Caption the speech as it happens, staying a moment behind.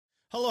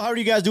Hello, how are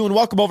you guys doing?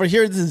 Welcome over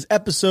here. This is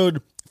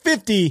episode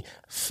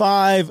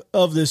 55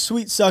 of the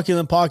sweet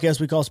succulent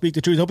podcast we call Speak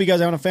the Truth. Hope you guys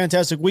are having a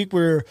fantastic week.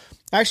 We're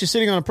actually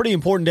sitting on a pretty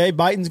important day.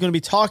 Biden's going to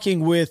be talking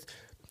with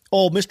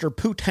Mr.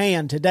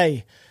 Putin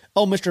today.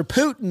 Mr.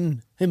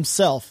 Putin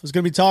himself is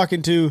going to be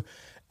talking to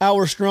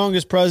our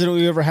strongest president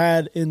we've ever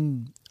had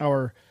in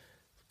our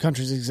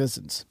country's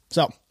existence.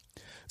 So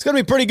it's going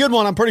to be a pretty good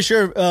one. I'm pretty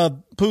sure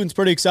Putin's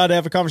pretty excited to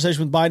have a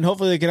conversation with Biden.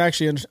 Hopefully they can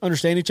actually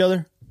understand each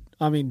other.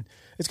 I mean,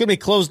 it's going to be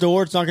closed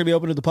door. It's not going to be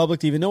open to the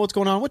public to even know what's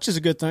going on, which is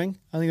a good thing.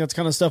 I think that's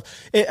kind of stuff.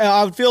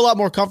 I would feel a lot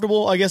more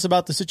comfortable, I guess,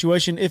 about the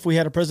situation if we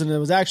had a president that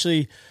was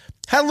actually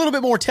had a little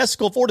bit more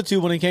testicle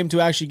fortitude when it came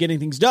to actually getting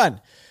things done.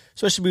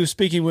 Especially we were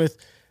speaking with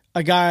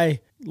a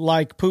guy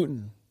like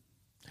Putin,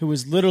 who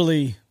was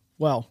literally,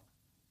 a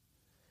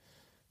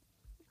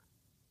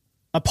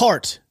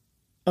part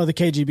of the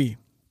KGB.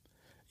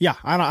 Yeah,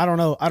 I don't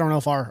know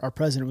if our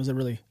president was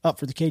really up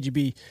for the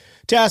KGB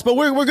task, but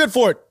we're good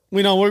for it.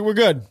 We know we're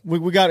good.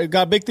 We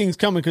got big things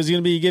coming because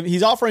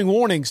he's offering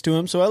warnings to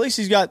him. So at least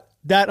he's got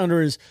that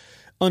under his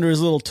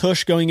little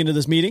tush going into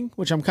this meeting,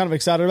 which I'm kind of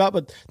excited about.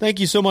 But thank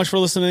you so much for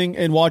listening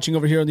and watching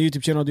over here on the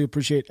YouTube channel. I do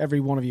appreciate every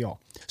one of you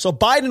all. So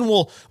Biden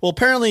will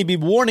apparently be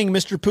warning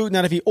Mr. Putin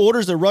that if he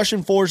orders the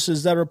Russian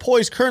forces that are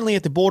poised currently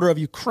at the border of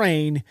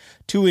Ukraine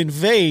to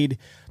invade,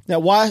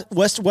 that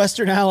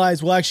Western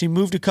allies will actually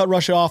move to cut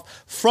Russia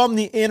off from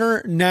the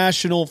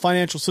international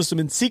financial system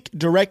and seek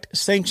direct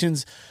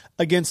sanctions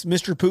against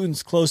Mr.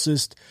 Putin's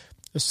closest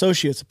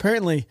associates.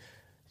 Apparently,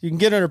 you can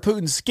get under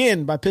Putin's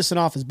skin by pissing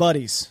off his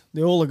buddies,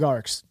 the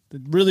oligarchs,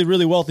 the really,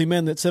 really wealthy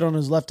men that sit on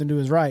his left and to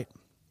his right.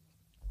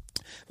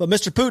 But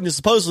Mr. Putin is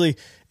supposedly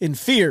in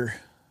fear.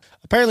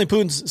 Apparently,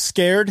 Putin's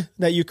scared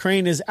that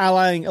Ukraine is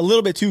allying a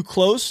little bit too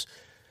close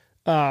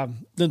to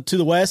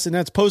the West, and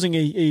that's posing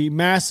a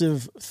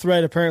massive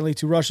threat, apparently,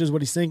 to Russia is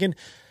what he's thinking,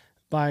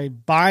 by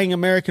buying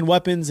American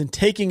weapons and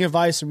taking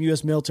advice from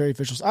U.S. military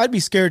officials. I'd be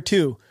scared,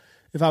 too,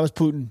 if I was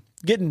Putin.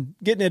 Getting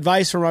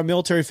advice from our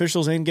military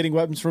officials and getting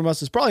weapons from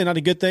us is probably not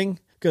a good thing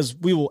because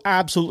we will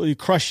absolutely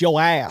crush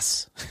your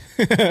ass.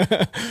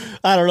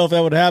 I don't know if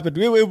that would happen.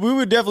 We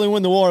would definitely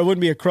win the war. It wouldn't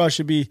be a crush.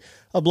 It'd be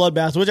a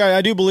bloodbath, which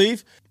I do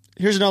believe.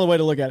 Here's another way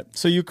to look at it.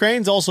 So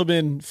Ukraine's also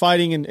been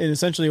fighting in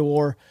essentially a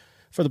war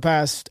for the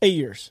past 8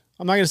 years.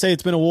 I'm not going to say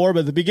it's been a war, but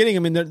at the beginning, I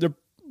mean,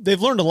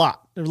 they've learned a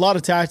lot. There's a lot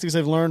of tactics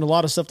they've learned, a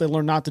lot of stuff they've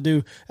learned not to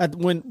do.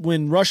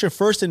 When Russia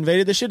first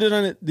invaded, they should have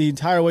done it the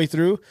entire way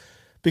through.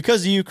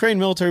 Because the Ukraine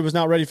military was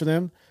not ready for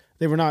them,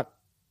 they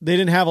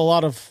didn't have a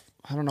lot of,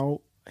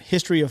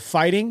 history of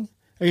fighting,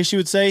 I guess you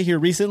would say, here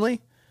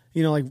recently.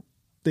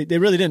 They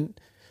really didn't.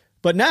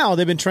 But now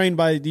they've been trained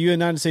by the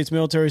United States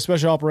military.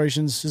 Special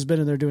Operations has been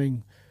in there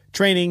doing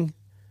training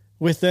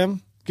with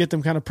them, get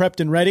them kind of prepped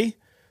and ready.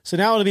 So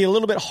now it'll be a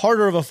little bit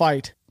harder of a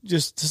fight,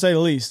 just to say the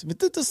least.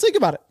 But just think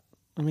about it.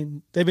 I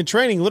mean, they've been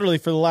training literally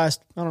for the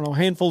last,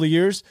 handful of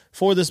years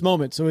for this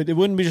moment. So it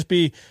wouldn't just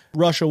be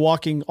Russia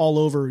walking all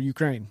over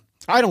Ukraine.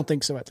 I don't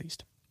think so, at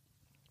least.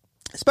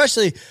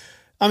 Especially,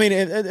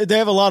 they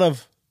have a lot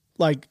of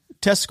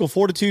testicle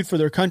fortitude for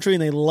their country,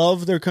 and they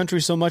love their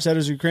country so much, that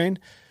is Ukraine.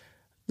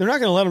 They're not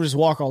going to let them just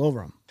walk all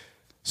over them.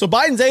 So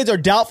Biden's aides are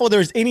doubtful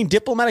there's any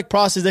diplomatic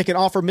process they can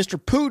offer Mr.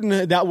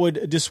 Putin that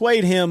would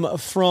dissuade him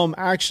from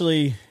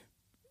actually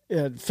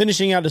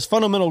finishing out his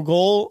fundamental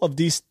goal of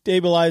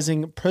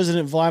destabilizing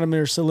President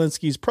Vladimir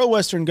Zelensky's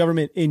pro-Western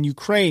government in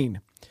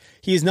Ukraine.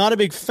 He is not a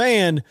big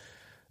fan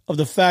of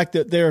the fact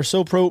that they are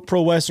so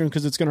pro-Western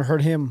because it's going to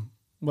hurt him.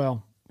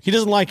 Well, he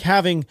doesn't like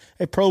having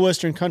a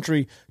pro-Western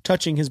country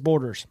touching his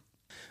borders.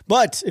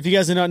 But if you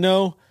guys did not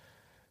know,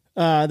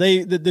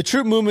 the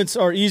troop movements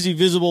are easily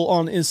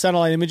visible in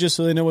satellite images,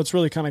 so they know what's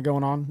really kind of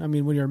going on. I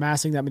mean, when you're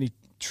amassing that many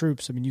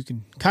troops, you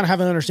can kind of have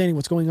an understanding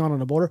what's going on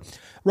the border.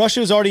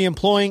 Russia is already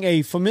employing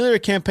a familiar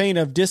campaign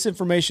of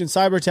disinformation,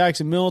 cyber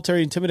attacks, and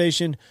military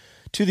intimidation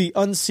to the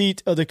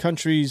unseat of the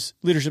country's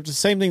leadership. It's the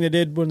same thing they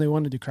did when they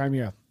wanted to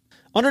Crimea.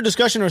 Under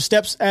discussion are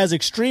steps as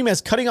extreme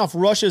as cutting off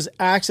Russia's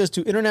access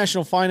to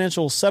international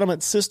financial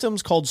settlement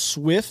systems called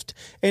SWIFT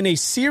and a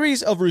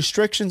series of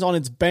restrictions on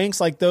its banks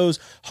like those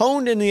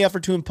honed in the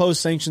effort to impose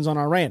sanctions on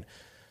Iran.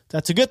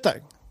 That's a good thing.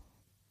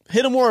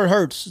 Hit them where it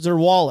hurts, their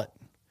wallet.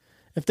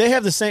 If they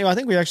have the same, I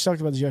think we actually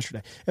talked about this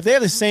yesterday. If they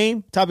have the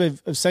same type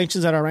of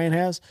sanctions that Iran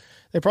has,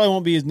 they probably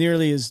won't be as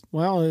nearly as,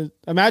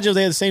 imagine if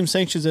they had the same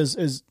sanctions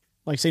as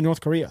say,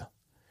 North Korea.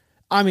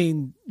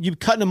 You're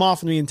cutting them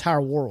off from the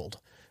entire world.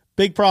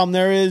 Big problem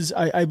there is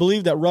I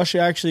believe that Russia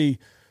actually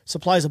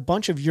supplies a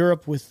bunch of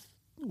Europe with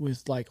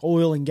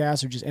oil and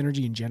gas or just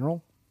energy in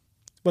general.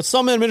 But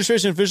some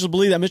administration officials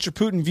believe that Mr.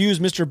 Putin views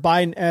Mr.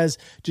 Biden as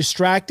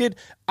distracted.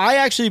 I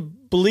actually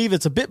believe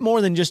it's a bit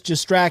more than just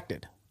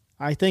distracted.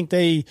 I think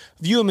they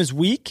view him as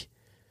weak.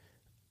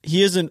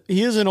 He is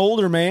an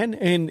older man,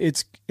 and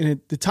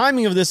the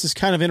timing of this is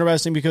kind of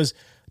interesting because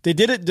they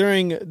did it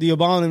during the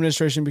Obama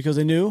administration because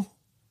they knew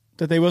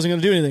that they wasn't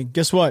going to do anything.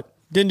 Guess what?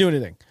 Didn't do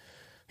anything.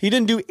 He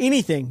didn't do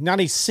anything,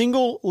 not a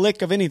single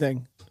lick of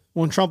anything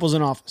when Trump was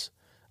in office.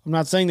 I'm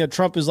not saying that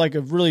Trump is like a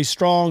really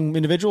strong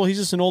individual. He's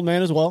just an old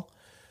man as well.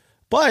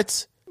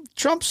 But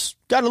Trump's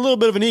got a little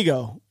bit of an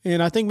ego,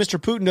 and I think Mr.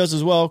 Putin does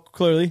as well,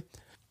 clearly.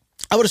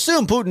 I would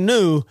assume Putin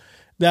knew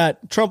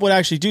that Trump would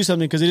actually do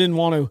something because he didn't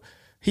want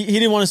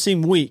to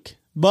seem weak.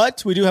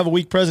 But we do have a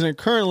weak president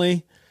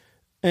currently,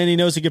 and he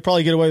knows he could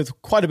probably get away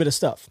with quite a bit of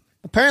stuff.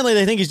 Apparently,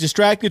 they think he's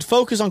distracted,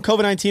 focused on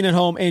COVID-19 at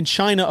home and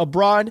China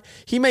abroad.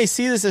 He may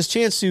see this as a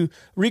chance to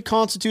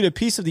reconstitute a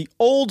piece of the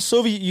old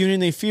Soviet Union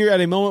they fear at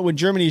a moment when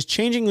Germany is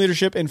changing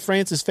leadership and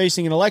France is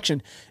facing an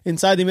election.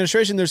 Inside the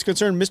administration, there's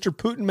concern Mr.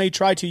 Putin may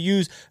try to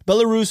use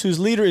Belarus, whose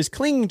leader is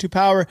clinging to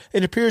power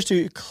and appears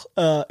to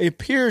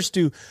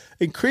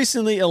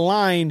increasingly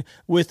align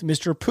with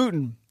Mr.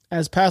 Putin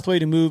as pathway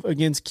to move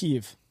against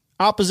Kyiv.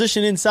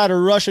 Opposition inside of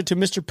Russia to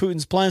Mr.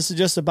 Putin's plans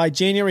suggests that by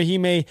January he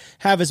may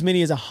have as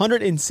many as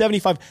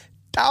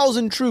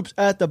 175,000 troops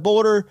at the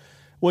border,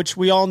 which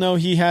we all know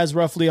he has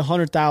roughly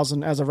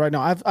 100,000 as of right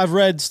now. I've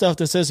read stuff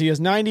that says he has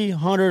 90,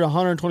 100,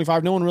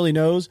 125. No one really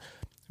knows.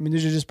 I mean,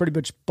 these are just pretty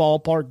much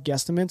ballpark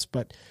guesstimates,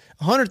 but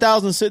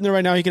 100,000 sitting there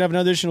right now. He can have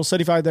another additional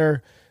 75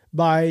 there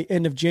by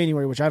end of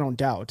January, which I don't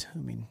doubt. I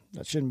mean,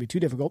 that shouldn't be too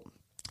difficult.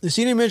 The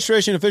senior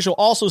administration official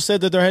also said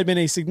that there had been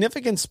a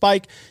significant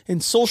spike in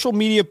social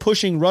media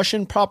pushing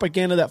Russian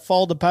propaganda that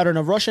followed the pattern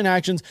of Russian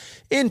actions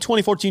in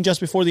 2014,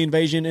 just before the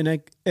invasion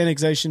and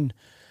annexation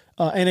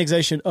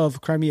of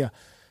Crimea.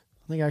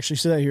 I think I actually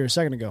said that here a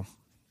second ago.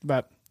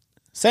 But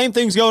same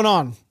things going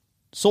on.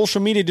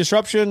 Social media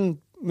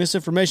disruption,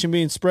 misinformation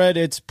being spread.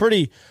 It's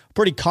pretty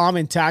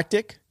common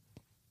tactic.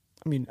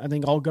 I mean, I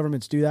think all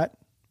governments do that.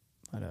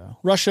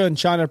 Russia and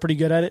China are pretty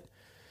good at it.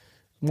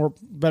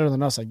 Better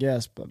than us, I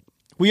guess, but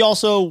we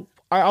also,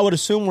 I would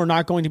assume we're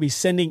not going to be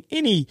sending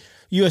any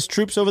U.S.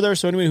 troops over there.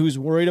 So anyone who's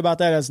worried about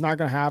that, that's not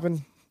going to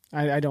happen.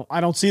 I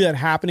don't see that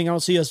happening. I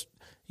don't see us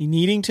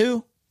needing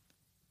to.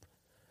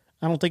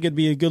 I don't think it'd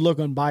be a good look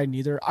on Biden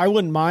either. I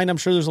wouldn't mind. I'm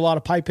sure there's a lot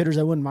of pipe hitters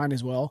that wouldn't mind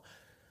as well.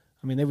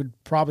 I mean, they would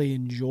probably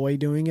enjoy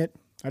doing it.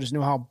 I just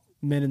know how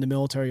men in the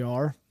military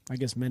are. I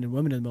guess men and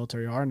women in the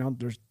military are. Now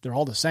they're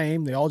all the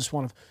same. They all just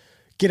want to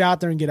get out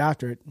there and get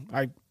after it.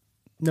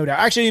 No doubt.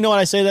 Actually, you know what?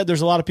 I say that there's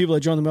a lot of people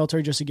that join the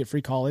military just to get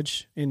free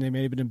college, and they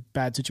may have been in a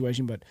bad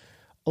situation, but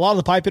a lot of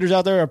the pipe hitters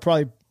out there are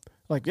probably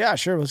like, yeah,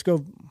 sure, let's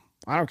go.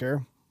 I don't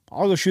care.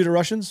 I'll go shoot at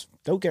Russians.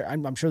 Don't care.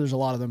 I'm sure there's a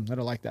lot of them that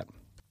are like that.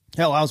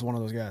 Hell, I was one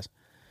of those guys.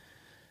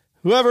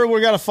 Whoever we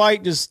got to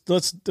fight, just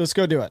let's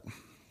go do it.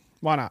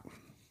 Why not?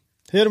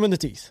 Hit them in the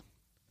teeth.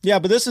 Yeah,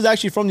 but this is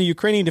actually from the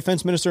Ukrainian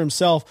defense minister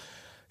himself.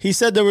 He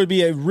said there would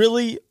be a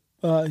really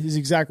his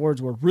exact words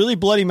were, really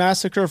bloody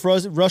massacre if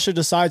Russia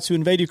decides to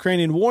invade Ukraine,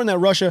 and warn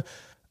that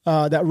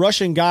that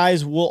Russian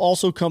guys will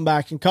also come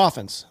back in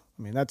coffins.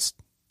 I mean, that's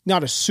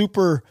not a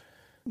super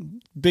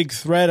big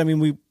threat. I mean,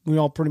 we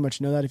all pretty much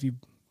know that if you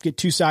get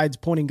two sides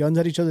pointing guns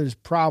at each other, there's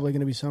probably going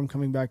to be some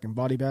coming back in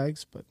body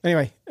bags. But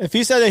anyway, if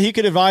he said that he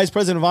could advise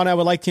President Ivana, I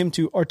would like him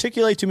to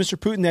articulate to Mr.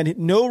 Putin that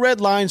no red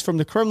lines from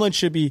the Kremlin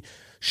should be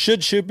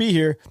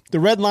here. The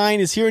red line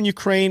is here in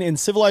Ukraine, and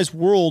civilized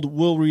world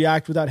will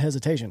react without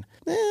hesitation.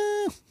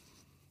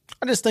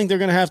 I just think they're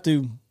going to have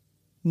to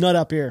nut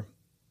up here.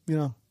 You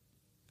know,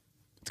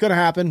 it's going to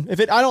happen.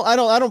 I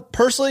don't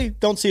personally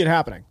don't see it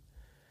happening.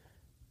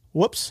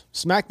 Whoops,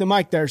 smack the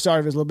mic there. Sorry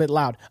if it's a little bit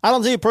loud. I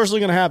don't see it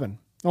personally going to happen.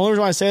 The only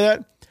reason why I say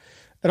that,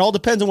 it all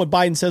depends on what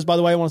Biden says, by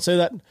the way. I want to say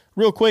that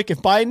real quick.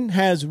 If Biden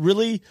has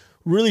really,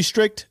 really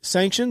strict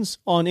sanctions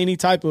on any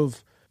type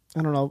of,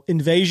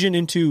 invasion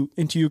into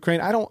Ukraine,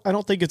 I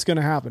don't think it's going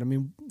to happen. I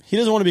mean, he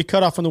doesn't want to be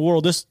cut off from the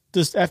world. This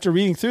after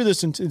reading through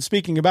this and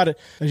speaking about it,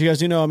 as you guys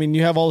do know, I mean,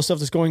 you have all the stuff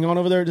that's going on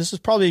over there. This is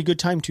probably a good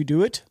time to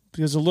do it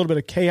because there's a little bit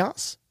of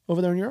chaos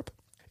over there in Europe.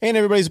 And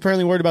everybody's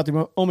apparently worried about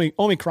the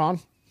Omicron.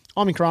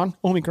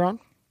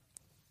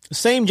 The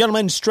same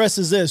gentleman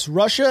stresses this.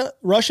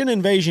 Russian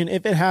invasion,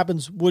 if it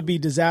happens, would be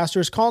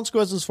disastrous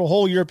consequences for the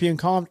whole European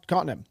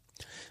continent.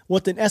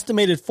 With an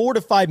estimated 4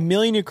 to 5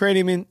 million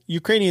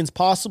Ukrainians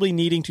possibly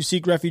needing to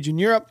seek refuge in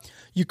Europe,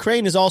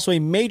 Ukraine is also a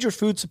major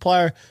food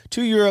supplier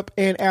to Europe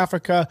and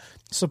Africa,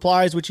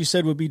 supplies which he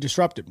said would be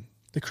disrupted.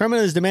 The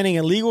Kremlin is demanding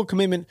a legal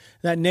commitment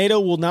that NATO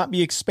will not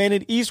be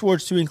expanded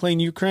eastwards to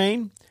include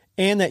Ukraine,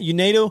 and that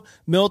NATO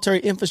military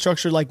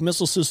infrastructure like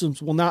missile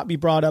systems will not be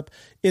brought up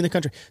in the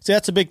country. So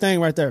that's a big thing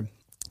right there.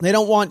 They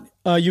don't want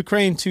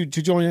Ukraine to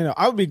join NATO.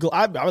 I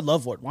would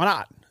love for it. Why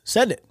not?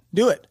 Send it.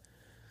 Do it.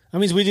 That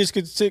means we just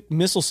could stick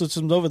missile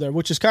systems over there,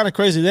 which is kind of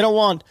crazy. They don't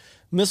want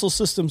missile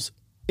systems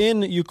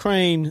in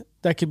Ukraine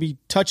that could be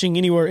touching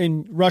anywhere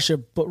in Russia,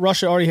 but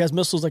Russia already has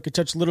missiles that could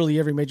touch literally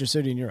every major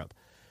city in Europe.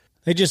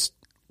 They just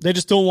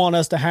don't want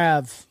us to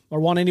have, or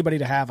want anybody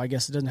to have, I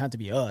guess it doesn't have to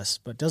be us,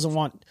 but doesn't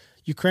want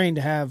Ukraine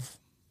to have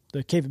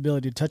the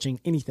capability of touching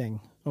anything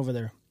over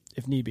there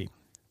if need be.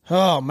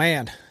 Oh,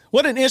 man.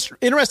 What an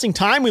interesting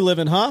time we live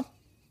in, huh?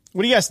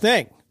 What do you guys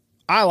think?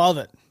 I love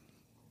it.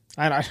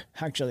 I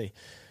actually,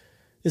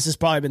 this has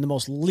probably been the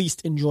most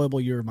least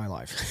enjoyable year of my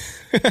life.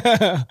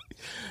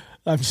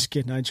 I'm just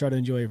kidding. I try to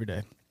enjoy every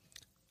day.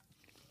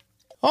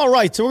 All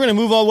right, so we're going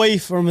to move away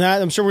from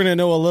that. I'm sure we're going to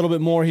know a little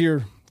bit more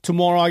here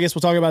tomorrow. I guess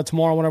we'll talk about it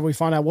tomorrow whenever we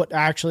find out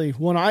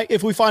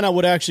if we find out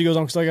what actually goes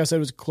on, because like I said, it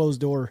was a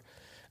closed door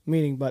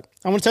meeting. But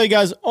I want to tell you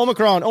guys,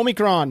 Omicron.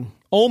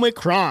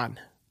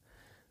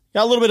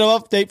 Got a little bit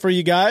of update for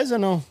you guys. I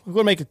know I'm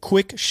going to make it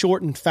quick,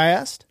 short, and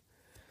fast.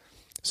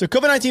 So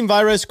COVID-19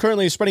 virus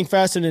currently is spreading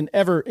faster than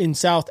ever in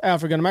South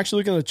Africa. And I'm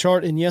actually looking at the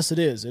chart, and yes, it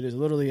is. It is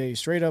literally a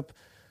straight up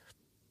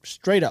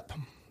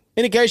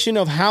indication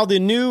of how the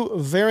new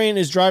variant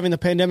is driving the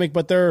pandemic,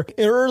 but there are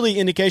early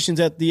indications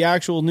that the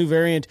actual new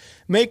variant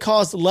may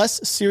cause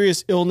less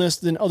serious illness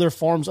than other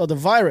forms of the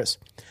virus.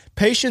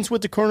 Patients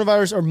with the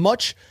coronavirus are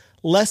much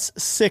less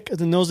sick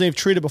than those they've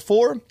treated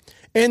before,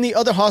 and the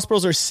other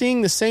hospitals are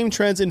seeing the same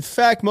trends. In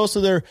fact, most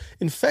of their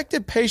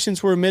infected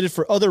patients were admitted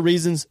for other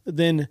reasons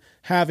than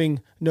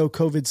having no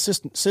COVID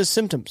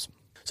symptoms.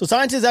 So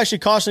scientists actually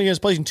caution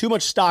against placing too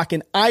much stock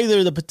in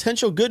either the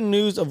potential good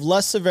news of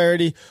less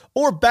severity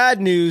or bad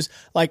news,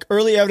 like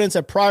early evidence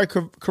that prior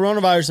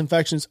coronavirus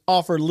infections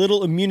offer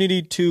little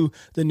immunity to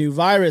the new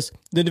virus.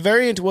 The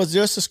variant was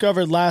just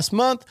discovered last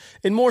month,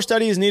 and more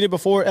study is needed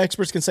before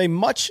experts can say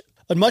much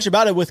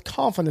about it with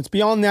confidence.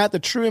 Beyond that, the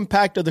true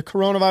impact of the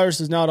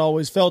coronavirus is not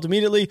always felt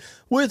immediately,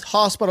 with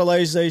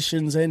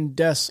hospitalizations and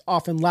deaths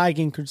often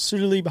lagging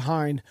considerably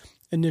behind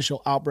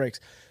initial outbreaks.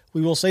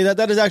 We will say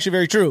that is actually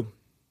very true.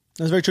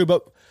 That's very true.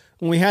 But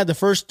when we had the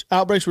first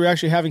outbreaks, we were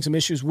actually having some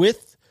issues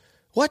with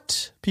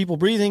people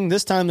breathing.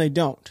 This time they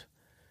don't.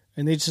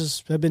 And they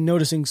just have been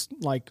noticing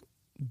like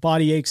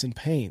body aches and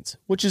pains,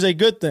 which is a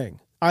good thing.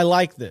 I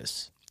like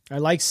this. I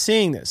like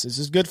seeing this. This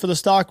is good for the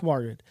stock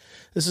market.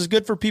 This is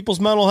good for people's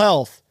mental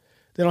health.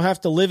 They don't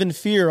have to live in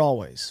fear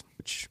always,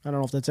 which I don't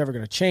know if that's ever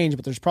going to change,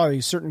 but there's probably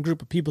a certain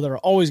group of people that are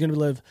always going to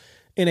live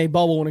in a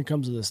bubble when it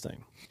comes to this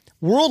thing.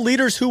 World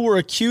leaders who were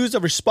accused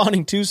of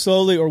responding too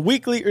slowly or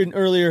weakly and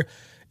earlier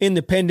in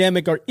the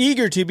pandemic are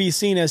eager to be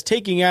seen as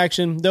taking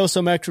action, though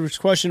some experts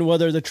question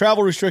whether the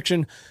travel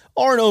restriction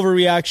are an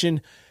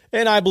overreaction.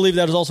 And I believe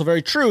that is also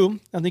very true.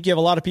 I think you have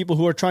a lot of people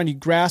who are trying to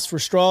grasp for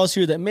straws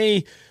here that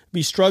may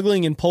be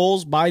struggling in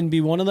polls. Biden be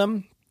one of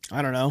them.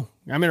 I don't know.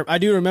 I mean, I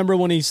do remember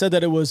when he said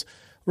that it was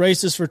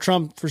racist for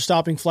Trump for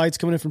stopping flights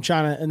coming in from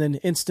China, and then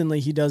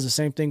instantly he does the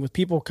same thing with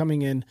people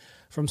coming in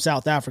from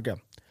South Africa.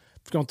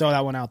 I'm going to throw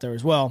that one out there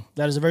as well.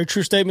 That is a very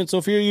true statement. So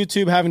if you're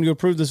YouTube having to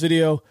approve this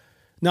video,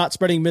 not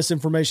spreading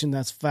misinformation,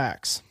 that's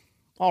facts.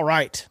 All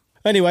right.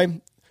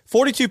 Anyway,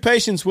 42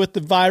 patients with the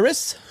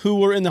virus who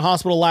were in the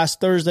hospital last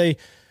Thursday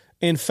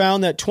and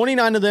found that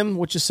 29 of them,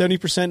 which is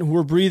 70%, who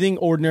were breathing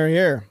ordinary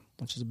air,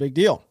 which is a big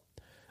deal.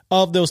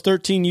 Of those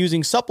 13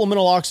 using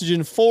supplemental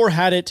oxygen, 4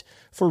 had it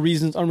for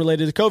reasons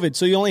unrelated to COVID.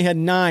 So you only had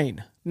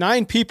 9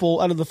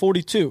 people out of the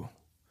 42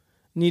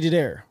 needed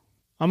air.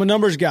 I'm a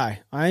numbers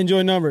guy. I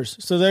enjoy numbers.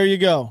 So there you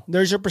go.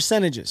 There's your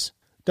percentages.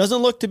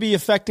 Doesn't look to be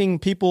affecting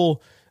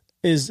people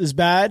is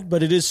bad,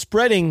 but it is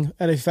spreading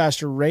at a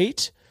faster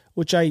rate,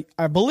 which I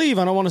believe,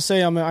 I don't want to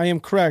say I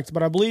am correct,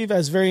 but I believe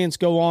as variants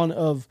go on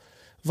of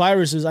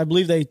viruses, I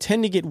believe they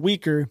tend to get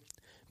weaker,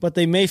 but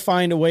they may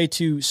find a way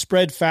to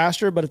spread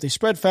faster. But if they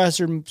spread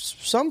faster,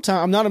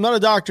 sometimes, I'm not a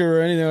doctor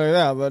or anything like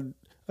that, but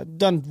I've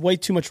done way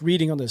too much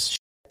reading on this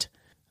shit.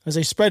 As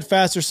they spread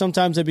faster,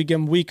 sometimes they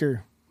become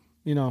weaker.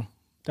 You know,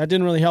 that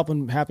didn't really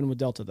happen with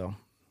Delta though.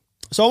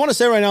 So I want to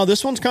say right now,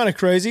 this one's kind of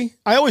crazy.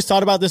 I always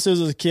thought about this as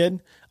a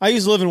kid. I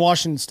used to live in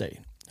Washington State.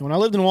 And when I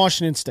lived in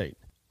Washington State,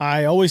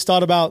 I always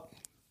thought about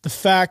the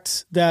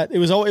fact that it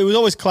was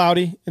always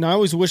cloudy, and I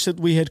always wish that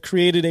we had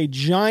created a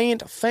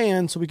giant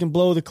fan so we can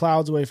blow the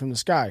clouds away from the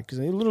sky. Because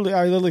I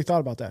literally thought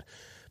about that.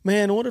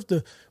 Man, what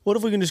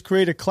if we can just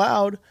create a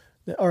cloud,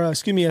 a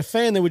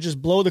fan that would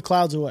just blow the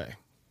clouds away?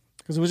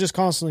 Because it was just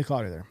constantly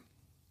cloudy there.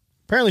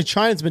 Apparently,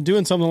 China's been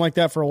doing something like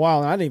that for a while,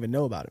 and I didn't even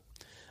know about it.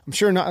 I'm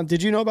sure not.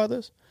 Did you know about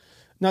this?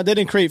 No, they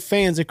didn't create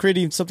fans. They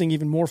created something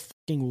even more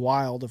fucking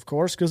wild, of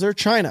course, because they're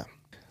China.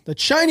 The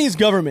Chinese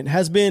government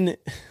has been...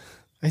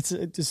 It's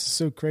just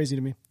so crazy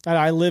to me.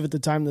 I live at the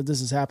time that this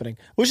is happening.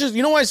 Which is,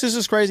 you know why this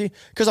is crazy?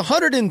 Because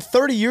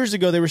 130 years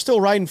ago, they were still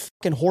riding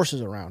fucking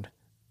horses around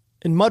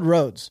in mud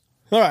roads.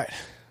 All right.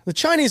 The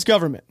Chinese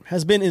government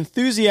has been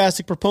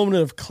enthusiastic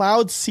proponent of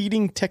cloud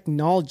seeding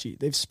technology.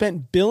 They've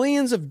spent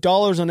billions of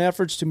dollars on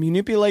efforts to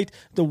manipulate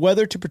the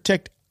weather to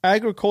protect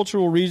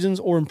agricultural regions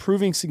or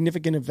improving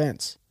significant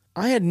events.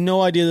 I had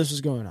no idea this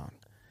was going on.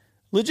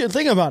 Legit,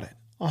 think about it.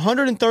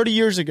 130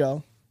 years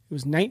ago, it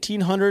was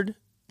 1900,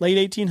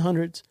 late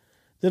 1800s.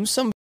 Them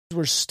some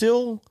were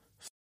still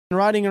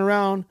riding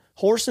around,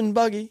 horse and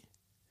buggy,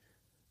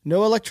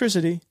 no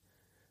electricity.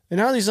 And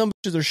now these some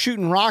bitches are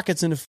shooting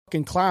rockets into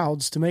fucking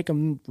clouds to make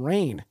them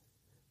rain.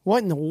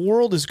 What in the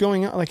world is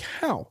going on? Like,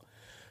 how?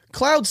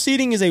 Cloud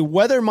seeding is a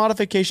weather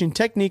modification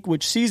technique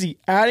which sees the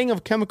adding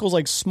of chemicals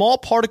like small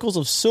particles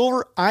of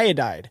silver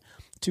iodide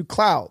to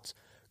clouds,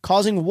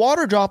 causing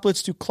water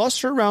droplets to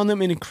cluster around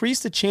them and increase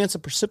the chance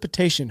of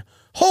precipitation.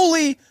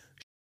 Holy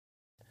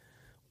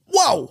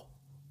whoa!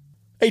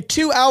 A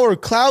 2-hour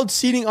cloud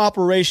seeding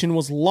operation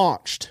was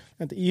launched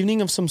at the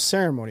evening of some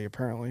ceremony,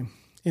 apparently.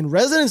 And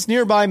residents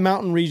nearby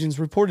mountain regions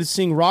reported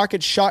seeing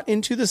rockets shot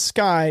into the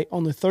sky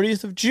on the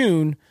 30th of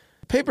June.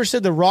 The paper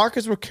said the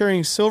rockets were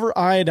carrying silver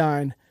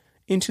iodine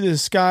into the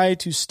sky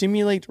to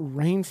stimulate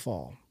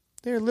rainfall.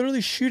 They're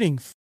literally shooting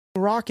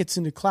rockets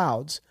into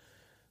clouds,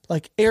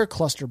 like air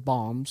cluster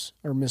bombs,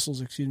 or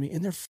missiles, excuse me,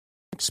 and they're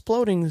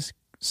exploding this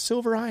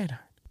silver iodine.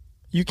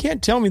 You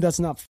can't tell me that's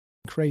not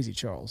crazy,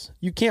 Charles.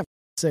 You can't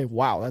say,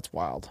 wow, that's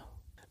wild.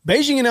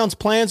 Beijing announced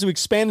plans to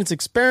expand its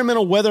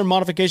experimental weather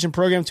modification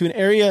program to an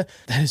area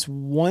that is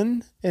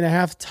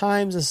 1.5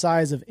 times the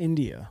size of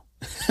India.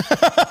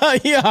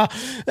 Yeah,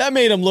 that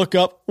made them look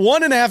up.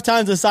 1.5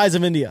 times the size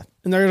of India.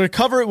 And they're going to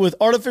cover it with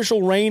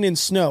artificial rain and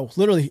snow.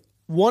 Literally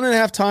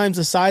 1.5 times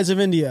the size of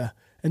India.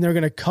 And they're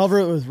going to cover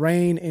it with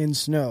rain and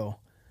snow.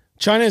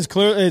 China is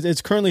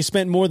it's currently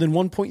spent more than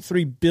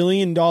 $1.3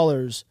 billion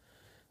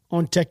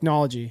on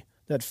technology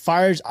that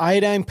fires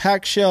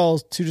iodine-packed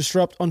shells to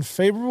disrupt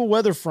unfavorable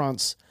weather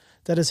fronts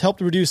that has helped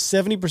reduce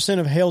 70%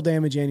 of hail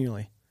damage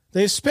annually.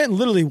 They've spent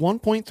literally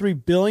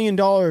 $1.3 billion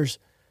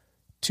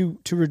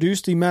to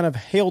reduce the amount of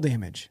hail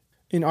damage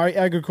in our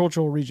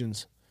agricultural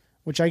regions,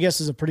 which I guess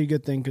is a pretty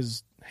good thing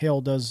because hail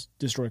does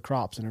destroy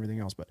crops and everything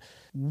else. But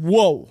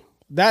whoa,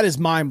 that is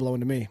mind-blowing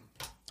to me.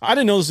 I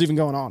didn't know this was even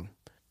going on.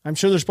 I'm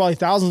sure there's probably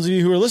thousands of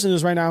you who are listening to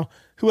this right now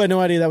who had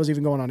no idea that was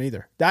even going on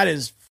either. That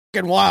is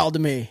fucking wild to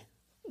me.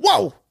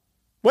 Whoa!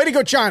 Way to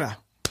go, China.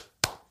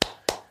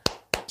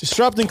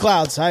 Disrupting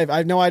clouds. I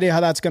have no idea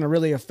how that's going to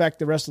really affect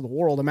the rest of the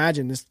world.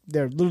 Imagine this.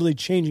 They're literally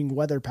changing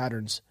weather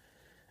patterns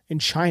in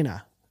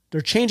China.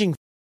 They're changing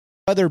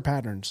weather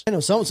patterns. I know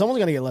someone's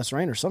going to get less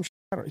rain or some shit.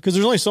 Because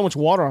there's only so much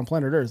water on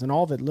planet Earth and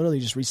all of it literally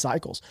just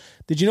recycles.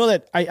 Did you know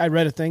that I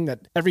read a thing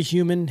that every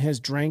human has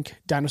drank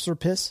dinosaur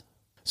piss?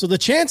 So the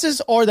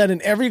chances are that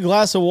in every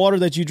glass of water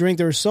that you drink,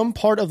 there is some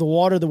part of the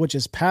water that which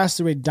has passed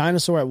through a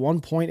dinosaur at one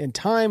point in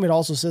time. It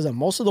also says that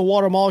most of the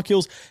water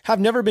molecules have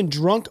never been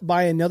drunk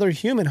by another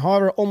human.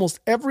 However, almost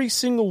every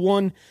single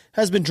one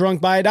has been drunk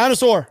by a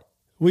dinosaur.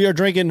 We are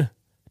drinking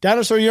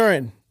dinosaur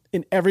urine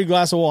in every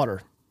glass of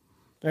water.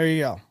 There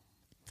you go.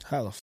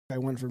 How the f*** I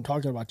went from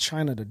talking about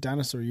China to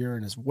dinosaur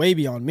urine is way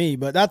beyond me,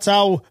 but that's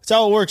how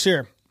it works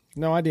here.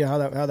 No idea how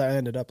that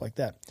ended up like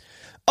that.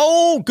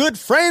 Oh, good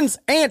friends,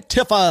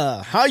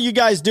 Antifa. How you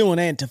guys doing,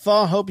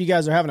 Antifa? Hope you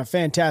guys are having a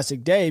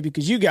fantastic day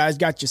because you guys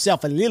got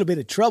yourself a little bit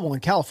of trouble in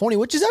California,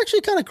 which is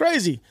actually kind of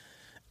crazy.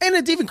 And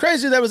it's even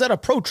crazier that was at a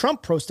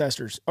pro-Trump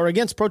protesters or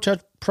against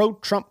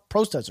pro-Trump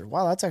protesters.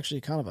 Wow, that's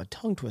actually kind of a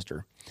tongue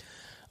twister.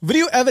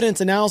 Video evidence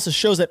analysis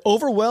shows that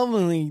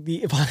overwhelmingly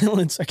the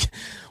violence.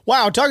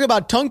 Wow, talking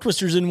about tongue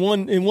twisters in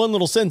one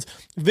little sentence.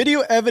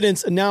 Video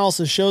evidence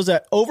analysis shows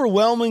that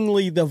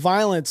overwhelmingly the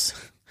violence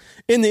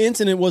in the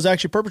incident was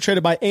actually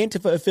perpetrated by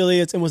Antifa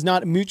affiliates and was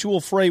not a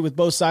mutual fray with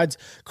both sides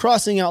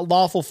crossing out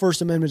lawful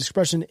First Amendment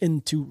expression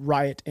into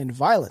riot and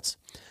violence.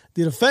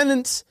 The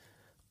defendants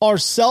are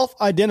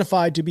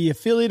self-identified to be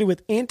affiliated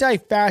with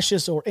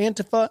anti-fascists or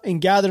Antifa and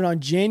gathered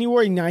on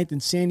January 9th in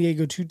San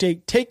Diego to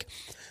take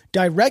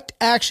direct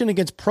action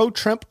against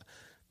pro-Trump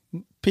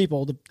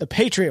people, the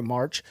Patriot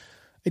March.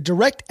 A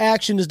direct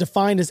action is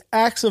defined as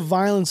acts of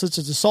violence such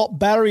as assault,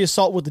 battery,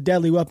 assault with the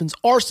deadly weapons,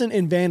 arson,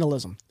 and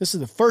vandalism. This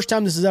is the first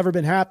time this has ever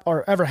been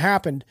ever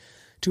happened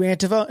to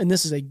Antifa, and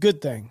this is a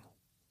good thing.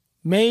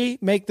 May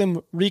make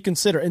them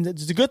reconsider, and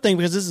it's a good thing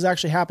because this is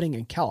actually happening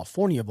in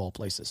California of all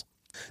places.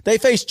 They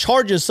face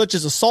charges such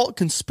as assault,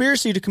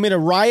 conspiracy to commit a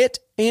riot,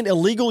 and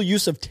illegal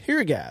use of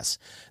tear gas.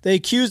 They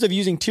accused of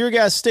using tear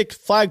gas, stick,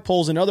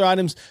 flagpoles, and other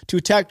items to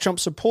attack Trump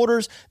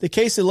supporters. The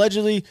case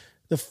allegedly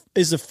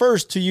is the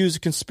first to use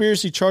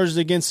conspiracy charges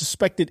against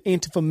suspected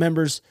Antifa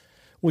members,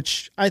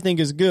 which I think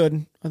is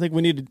good. I think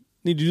we need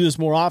to do this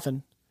more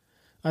often.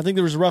 I think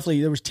there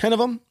was 10 of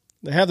them.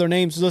 They have their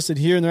names listed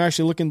here, and they're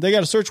actually looking. They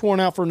got a search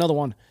warrant out for another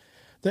one.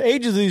 The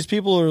ages of these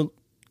people are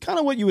kind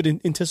of what you would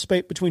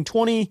anticipate, between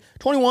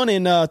 21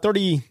 and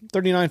 30,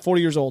 39,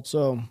 40 years old.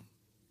 So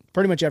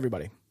pretty much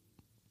everybody.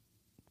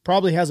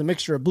 Probably has a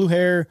mixture of blue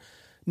hair,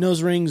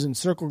 nose rings, and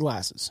circle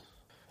glasses.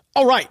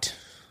 All right.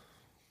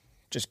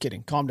 Just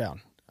kidding. Calm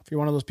down. If you're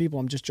one of those people,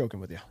 I'm just joking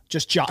with you.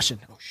 Just joshing.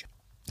 Oh, shit.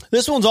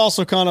 This one's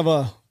also kind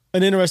of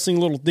an interesting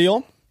little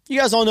deal. You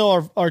guys all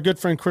know our good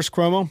friend Chris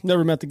Cuomo.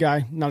 Never met the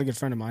guy. Not a good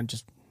friend of mine.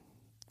 Just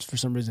for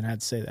some reason I had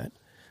to say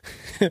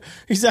that.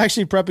 He's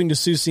actually prepping to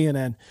sue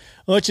CNN,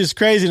 which is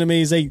crazy to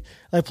me. They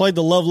played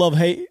the love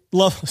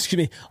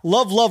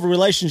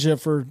relationship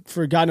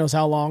for God knows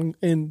how long.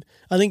 And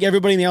I think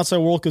everybody in the outside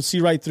world could see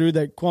right through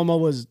that Cuomo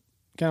was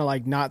kind of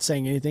like not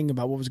saying anything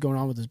about what was going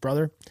on with his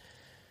brother.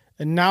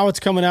 And now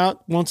it's coming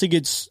out once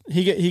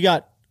he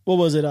got, what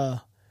was it?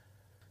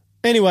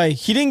 Anyway,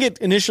 he didn't get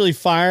initially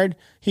fired.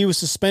 He was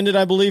suspended,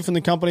 I believe, from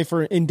the company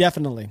for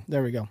indefinitely.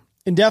 There we go.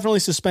 Indefinitely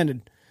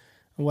suspended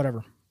or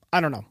whatever.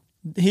 I don't know.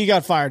 He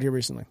got fired here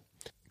recently.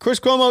 Chris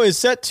Cuomo is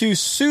set to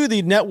sue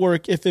the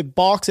network if it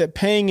balks at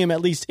paying him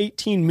at least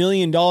 $18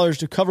 million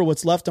to cover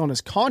what's left on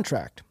his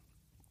contract.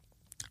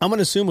 I'm going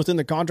to assume within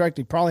the contract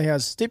he probably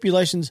has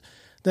stipulations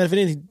that if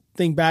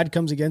anything bad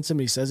comes against him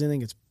and he says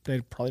anything,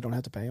 they probably don't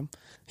have to pay him.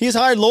 He has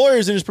hired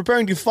lawyers and is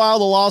preparing to file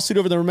the lawsuit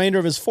over the remainder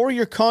of his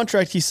 4-year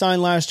contract he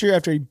signed last year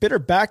after a bitter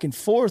back and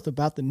forth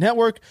about the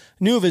network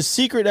knew of his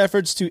secret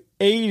efforts to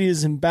aid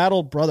his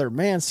embattled brother.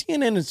 Man,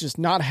 CNN is just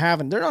they're not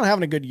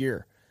having a good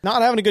year.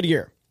 Not having a good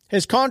year.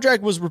 His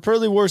contract was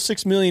reportedly worth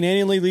 $6 million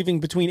annually, leaving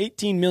between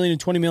 $18 million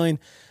and $20 million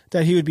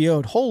that he would be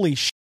owed. Holy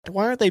shit.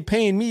 Why aren't they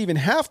paying me even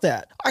half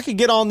that? I could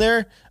get on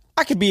there.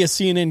 I could be a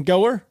CNN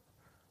goer.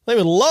 They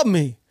would love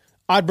me.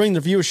 I'd bring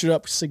the viewership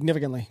up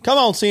significantly. Come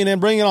on, CNN,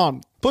 bring it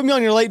on. Put me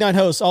on your late night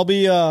host. I'll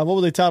be, what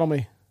would they title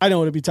me? I know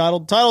what it'd be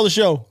titled. Title of the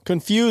show,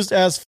 Confused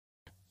as F***.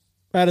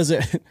 That is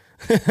it.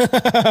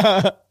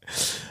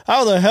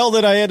 How the hell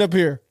did I end up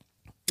here?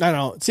 I don't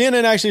know.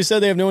 CNN actually said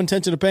they have no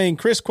intention of paying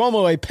Chris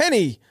Cuomo a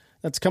penny.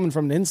 That's coming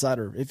from an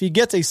insider. If he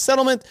gets a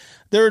settlement,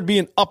 there would be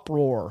an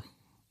uproar.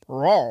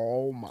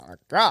 Oh my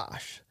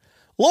gosh.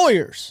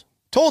 Lawyers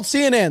told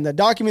CNN that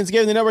documents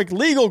gave the network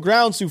legal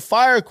grounds to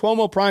fire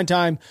Cuomo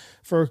Primetime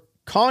for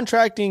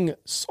contacting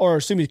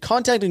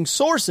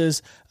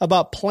sources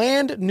about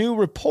planned new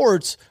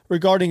reports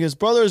regarding his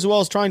brother, as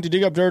well as trying to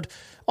dig up dirt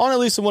on at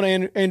least one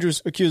of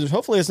Andrew's accusers.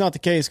 Hopefully it's not the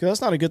case, because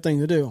that's not a good thing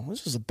to do.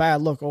 This is a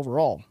bad look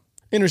overall.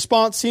 In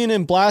response,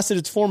 CNN blasted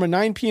its former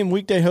 9 p.m.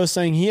 weekday host,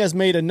 saying he has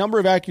made a number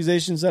of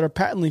accusations that are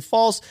patently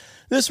false.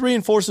 This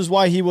reinforces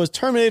why he was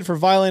terminated for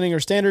violating our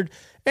standard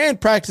and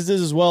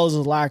practices, as well as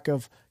a lack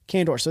of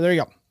candor. So there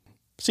you go.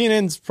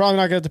 CNN's probably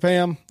not going to have to pay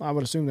him. I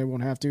would assume they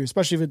won't have to,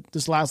 especially if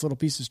this last little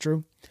piece is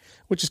true,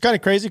 which is kind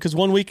of crazy because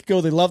 1 week ago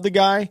they loved the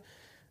guy.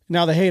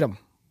 Now they hate him.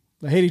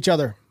 They hate each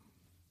other.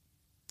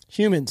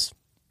 Humans.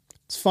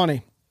 It's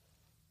funny.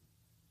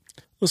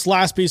 This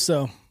last piece,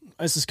 though,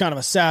 this is kind of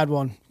a sad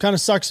one. Kind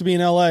of sucks to be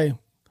in LA,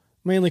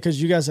 mainly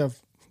because you guys have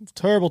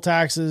terrible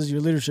taxes.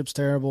 Your leadership's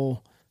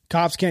terrible.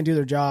 Cops can't do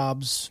their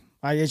jobs.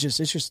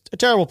 It's just a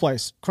terrible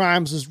place.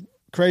 Crimes is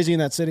crazy in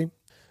that city.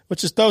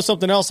 Let's just throw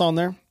something else on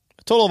there.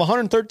 A total of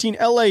 113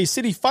 LA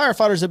city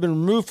firefighters have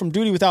been removed from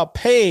duty without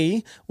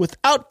pay,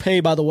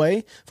 by the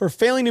way, for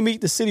failing to meet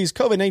the city's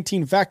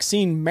COVID-19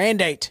 vaccine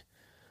mandate.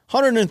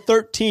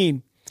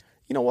 113.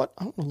 You know what?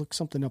 I want to look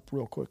something up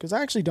real quick because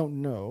I actually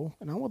don't know,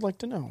 and I would like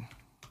to know.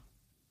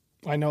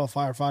 I know a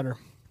firefighter.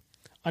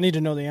 I need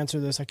to know the answer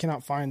to this. I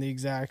cannot find the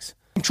exacts.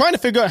 I'm trying to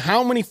figure out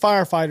how many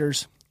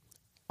firefighters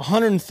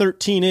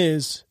 113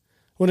 is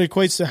when it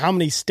equates to how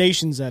many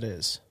stations that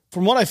is.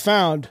 From what I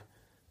found,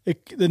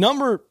 the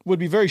number would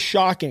be very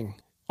shocking,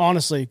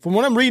 honestly. From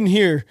what I'm reading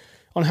here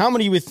on how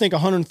many you would think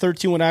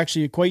 113 would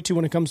actually equate to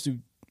when it comes to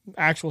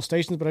actual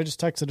stations, but I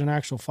just texted an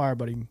actual fire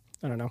buddy.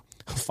 I don't know.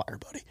 Fire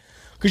buddy.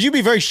 Because you'd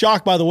be very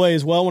shocked, by the way,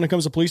 as well, when it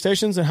comes to police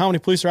stations and how many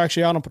police are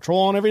actually out on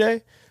patrol on every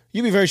day.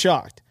 You'd be very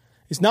shocked.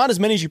 It's not as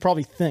many as you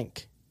probably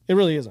think. It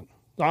really isn't.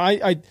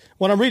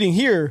 What I'm reading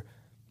here,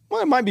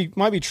 well, it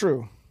might be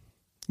true.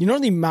 You know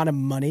the amount of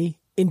money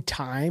in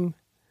time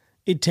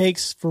it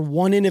takes for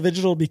one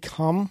individual to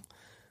become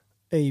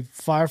a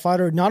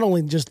firefighter? Not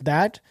only just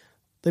that,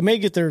 they may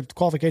get their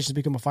qualifications to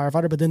become a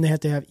firefighter, but then they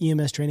have to have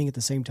EMS training at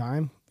the same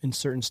time in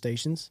certain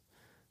stations.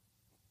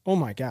 Oh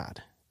my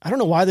God. I don't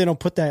know why they don't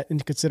put that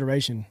into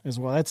consideration as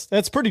well.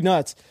 That's pretty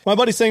nuts. My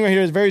buddy's saying right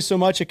here, it varies so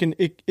much. It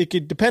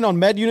could depend on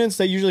med units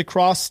that usually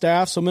cross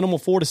staff, so minimal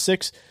 4 to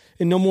 6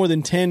 and no more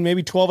than 10,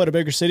 maybe 12 at a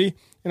bigger city.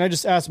 And I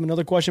just asked him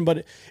another question,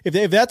 but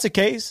if that's the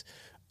case,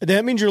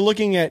 that means you're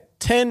looking at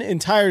 10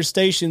 entire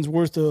stations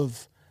worth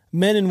of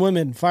men and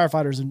women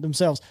firefighters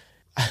themselves.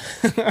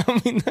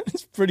 I mean,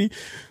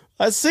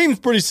 that seems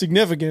pretty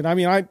significant. I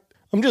mean,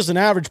 I'm just an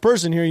average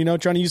person here,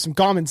 trying to use some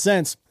common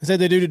sense. They said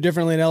they do it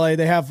differently in LA.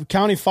 They have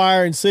county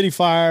fire and city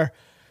fire,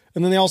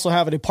 and then they also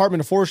have a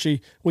Department of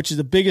Forestry, which is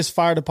the biggest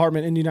fire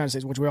department in the United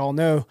States, which we all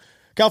know.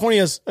 California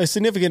has a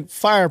significant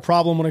fire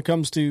problem when it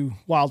comes to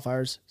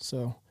wildfires.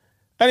 So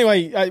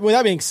anyway, with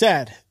that being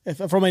said,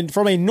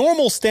 from a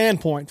normal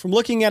standpoint, from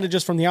looking at it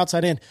just from the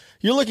outside in,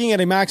 you're looking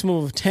at a maximum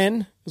of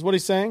 10, is what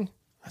he's saying.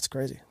 That's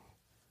crazy.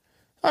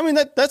 I mean,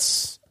 that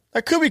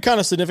could be kind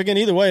of significant.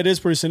 Either way, it is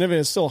pretty significant.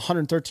 It's still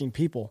 113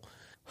 people.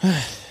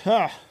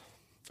 I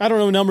don't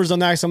know numbers on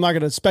that, so I'm not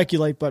going to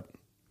speculate, but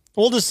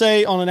we'll just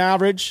say on an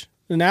average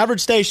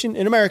station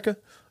in America,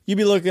 you'd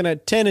be looking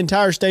at 10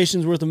 entire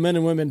stations worth of men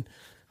and women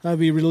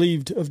be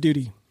relieved of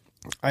duty.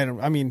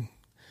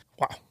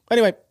 Wow.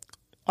 Anyway,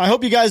 I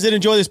hope you guys did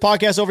enjoy this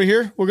podcast over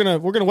here. We're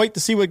gonna wait to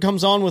see what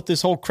comes on with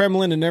this whole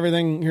Kremlin and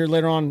everything here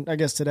later on, I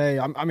guess today.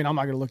 I'm not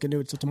going to look into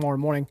it till tomorrow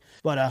morning.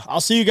 But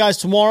I'll see you guys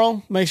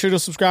tomorrow. Make sure to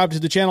subscribe to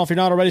the channel if you're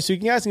not already so you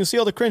guys can see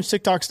all the cringe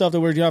TikTok stuff that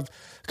we have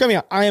coming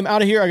out. I am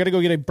out of here. I got to go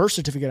get a birth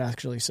certificate,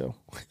 actually. So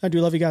I do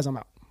love you guys. I'm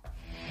out.